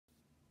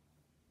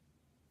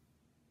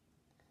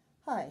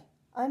Hi,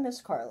 I'm Miss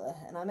Carla,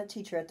 and I'm a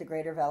teacher at the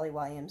Greater Valley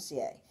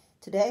YMCA.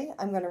 Today,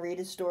 I'm going to read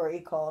a story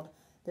called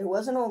There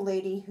Was an Old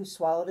Lady Who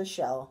Swallowed a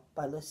Shell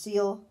by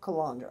Lucille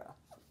Calandra.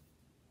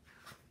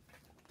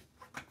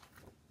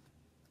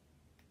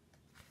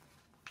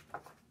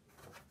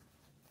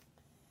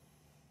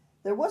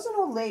 There was an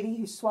old lady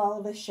who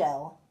swallowed a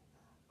shell.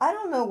 I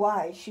don't know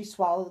why she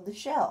swallowed the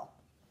shell.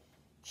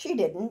 She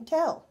didn't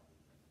tell.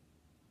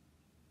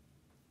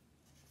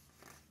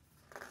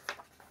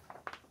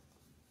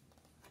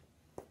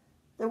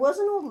 There was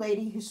an old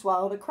lady who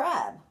swallowed a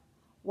crab.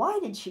 Why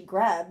did she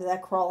grab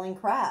that crawling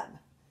crab?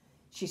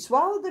 She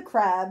swallowed the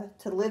crab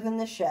to live in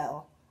the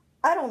shell.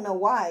 I don't know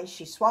why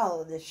she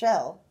swallowed the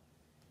shell.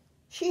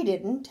 She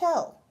didn't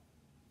tell.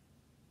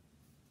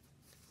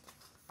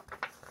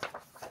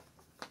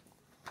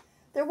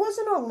 There was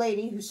an old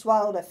lady who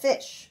swallowed a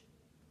fish.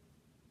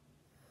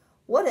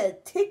 What a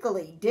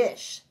tickly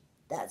dish,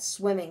 that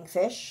swimming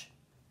fish.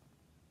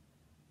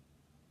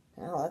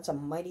 Now that's a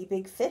mighty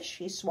big fish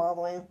she's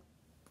swallowing.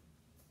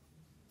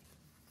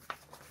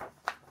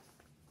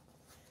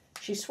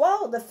 She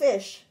swallowed the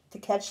fish to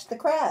catch the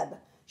crab.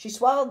 She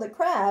swallowed the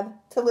crab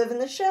to live in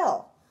the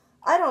shell.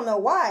 I don't know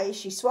why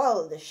she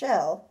swallowed the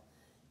shell.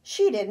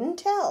 She didn't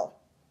tell.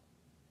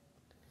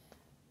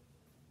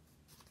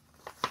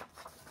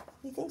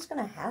 What do you think's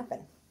going to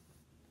happen?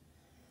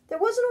 There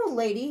was an old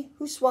lady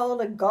who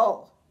swallowed a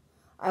gull.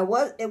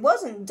 It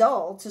wasn't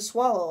dull to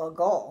swallow a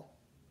gull.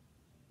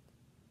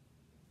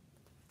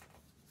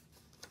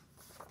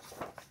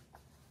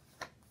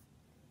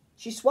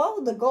 She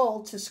swallowed the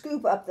gull to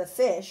scoop up the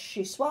fish.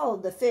 She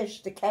swallowed the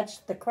fish to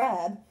catch the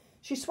crab.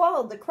 She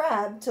swallowed the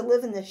crab to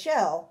live in the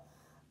shell.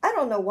 I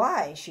don't know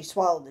why she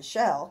swallowed the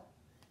shell.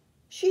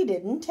 She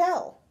didn't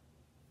tell.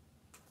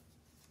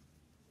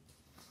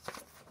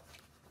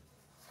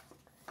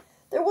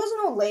 There was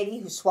an old lady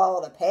who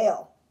swallowed a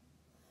pail.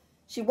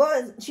 She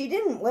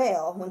didn't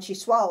wail when she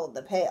swallowed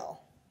the pail.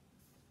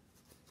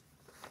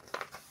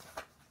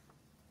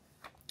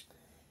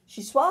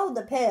 She swallowed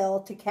the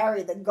pail to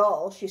carry the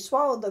gull. She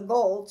swallowed the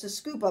gull to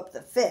scoop up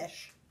the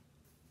fish.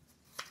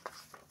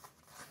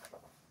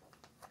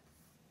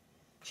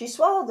 She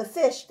swallowed the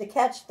fish to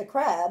catch the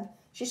crab.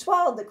 She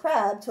swallowed the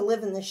crab to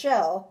live in the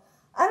shell.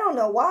 I don't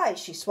know why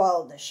she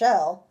swallowed the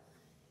shell.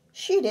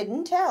 She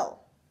didn't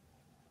tell.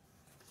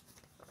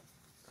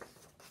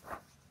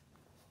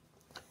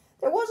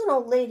 There was an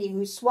old lady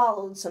who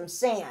swallowed some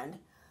sand.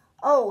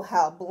 Oh,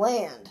 how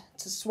bland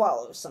to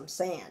swallow some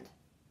sand.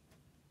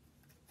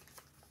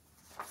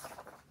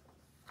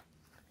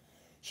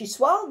 She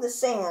swallowed the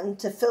sand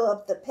to fill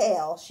up the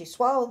pail. She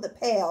swallowed the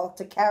pail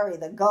to carry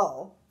the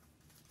gull.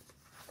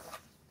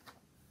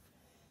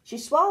 She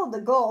swallowed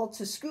the gull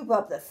to scoop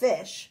up the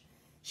fish.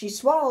 She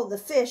swallowed the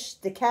fish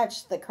to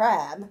catch the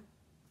crab.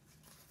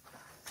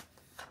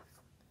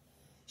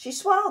 She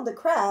swallowed the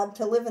crab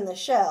to live in the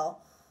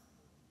shell.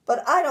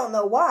 But I don't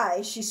know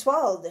why she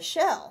swallowed the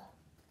shell.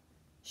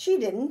 She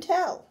didn't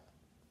tell.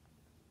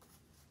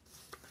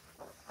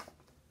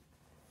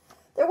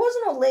 There was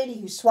an old lady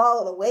who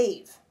swallowed a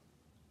wave.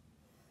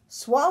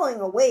 Swallowing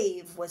a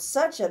wave was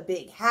such a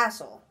big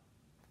hassle.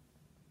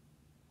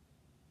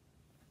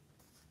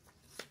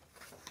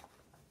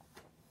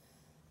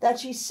 That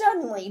she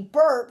suddenly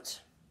burped.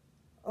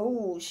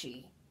 Oh,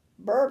 she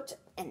burped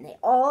and they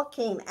all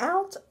came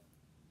out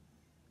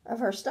of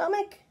her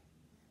stomach.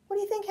 What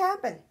do you think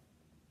happened?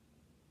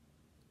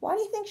 Why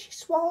do you think she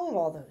swallowed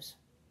all those?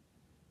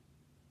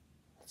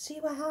 Let's see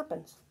what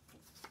happens.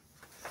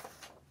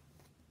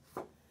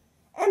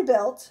 And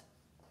built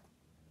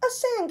a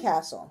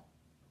sandcastle.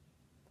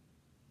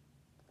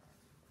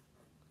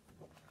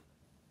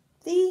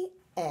 The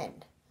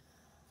end.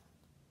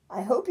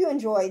 I hope you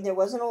enjoyed There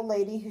Was an Old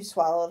Lady Who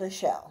Swallowed a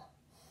Shell.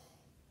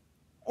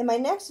 In my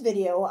next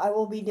video, I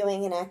will be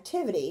doing an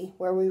activity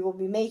where we will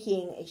be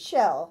making a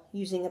shell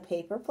using a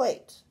paper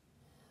plate.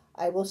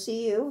 I will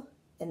see you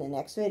in the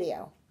next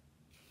video.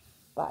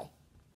 Bye.